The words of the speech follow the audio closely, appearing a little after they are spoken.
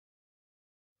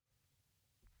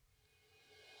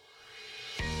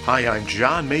Hi, I'm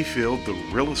John Mayfield, the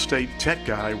Real Estate Tech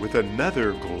Guy, with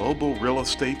another Global Real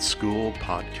Estate School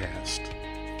podcast.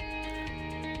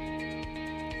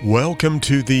 Welcome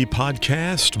to the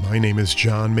podcast. My name is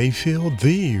John Mayfield,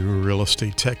 the Real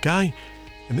Estate Tech Guy,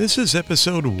 and this is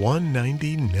episode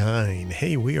 199.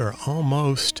 Hey, we are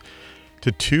almost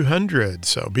to 200,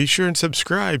 so be sure and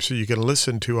subscribe so you can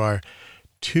listen to our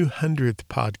 200th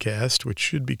podcast, which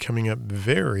should be coming up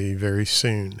very, very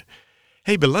soon.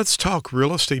 Hey, but let's talk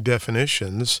real estate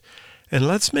definitions, and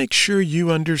let's make sure you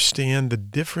understand the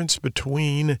difference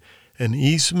between an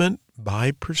easement by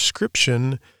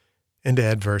prescription and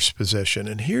adverse possession.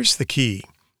 And here's the key.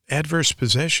 Adverse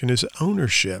possession is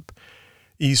ownership.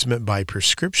 Easement by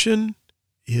prescription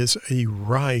is a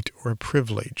right or a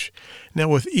privilege. Now,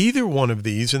 with either one of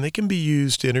these, and they can be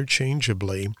used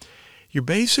interchangeably, you're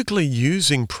basically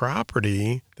using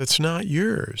property that's not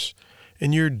yours,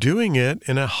 and you're doing it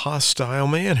in a hostile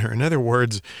manner. In other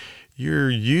words, you're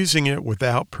using it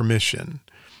without permission,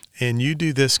 and you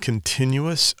do this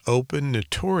continuous, open,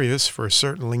 notorious for a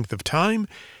certain length of time.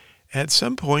 At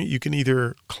some point, you can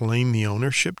either claim the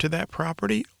ownership to that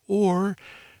property or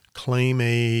claim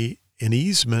an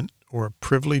easement or a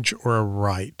privilege or a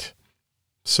right.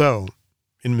 So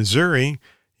in Missouri,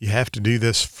 you have to do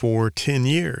this for 10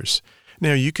 years.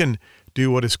 Now, you can do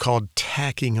what is called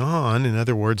tacking on. In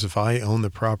other words, if I own the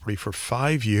property for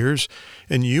 5 years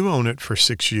and you own it for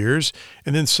 6 years,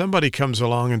 and then somebody comes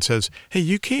along and says, hey,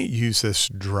 you can't use this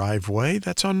driveway.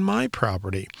 That's on my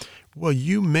property. Well,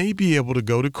 you may be able to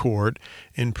go to court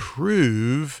and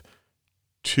prove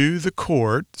to the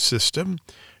court system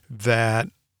that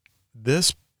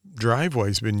this driveway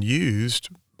has been used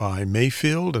by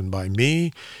Mayfield and by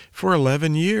me for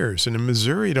 11 years. And in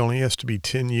Missouri, it only has to be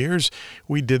 10 years.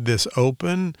 We did this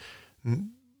open, in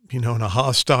a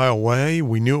hostile way.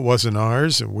 We knew it wasn't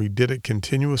ours, and we did it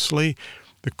continuously.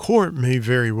 The court may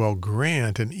very well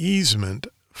grant an easement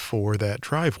for that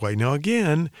driveway. Now,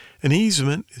 again, an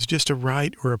easement is just a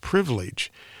right or a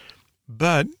privilege.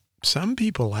 But some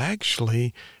people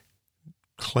actually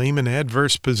claim an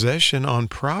adverse possession on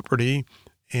property,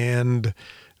 and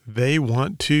they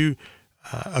want to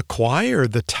acquire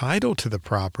the title to the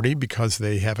property because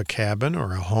they have a cabin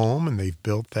or a home and they've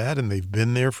built that and they've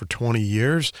been there for 20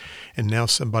 years. And now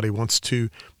somebody wants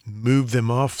to move them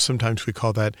off. Sometimes we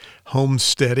call that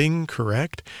homesteading,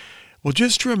 correct? Well,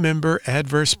 just remember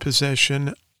adverse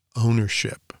possession,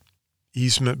 ownership.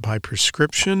 Easement by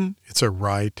prescription, it's a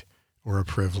right or a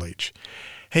privilege.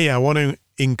 Hey, I want to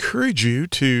encourage you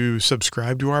to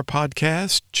subscribe to our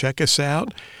podcast. Check us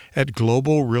out at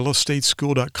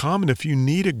globalrealestateschool.com. And if you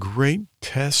need a great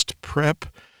test prep,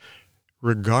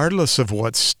 regardless of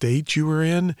what state you are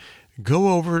in,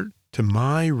 go over to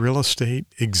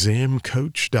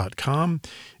myrealestateexamcoach.com.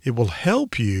 It will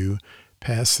help you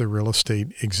pass the real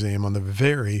estate exam on the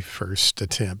very first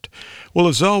attempt. Well,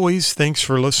 as always, thanks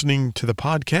for listening to the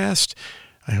podcast.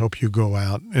 I hope you go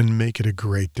out and make it a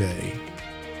great day.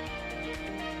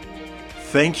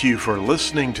 Thank you for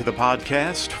listening to the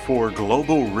podcast for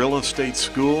Global Real Estate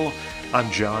School. I'm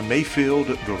John Mayfield,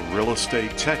 the Real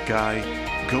Estate Tech Guy.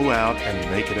 Go out and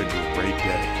make it a great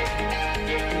day.